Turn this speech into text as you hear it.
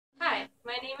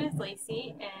My name is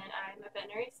Lacey, and I'm a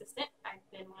veterinary assistant. I've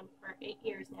been one for 8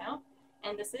 years now.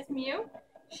 And this is Mew.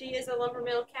 She is a lumber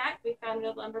mill cat. We found her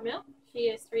at lumber mill. She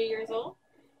is 3 years old.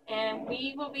 And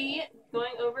we will be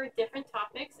going over different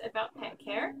topics about pet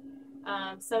care.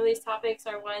 Some of these topics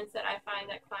are ones that I find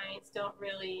that clients don't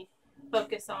really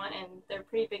focus on, and they're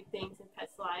pretty big things in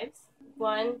pets' lives.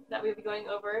 One that we'll be going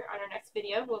over on our next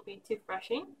video will be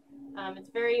toothbrushing. It's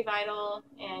very vital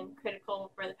and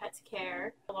critical for the pet's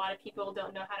care. A lot of people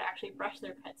don't know how to actually brush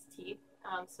their pet's teeth,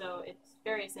 so it's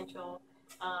very essential.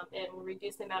 It will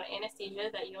reduce the amount of anesthesia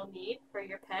that you'll need for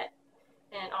your pet,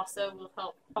 and also will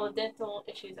help all the dental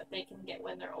issues that they can get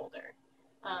when they're older.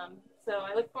 So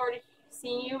I look forward to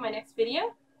seeing you in my next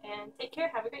video, and take care.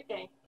 Have a great day.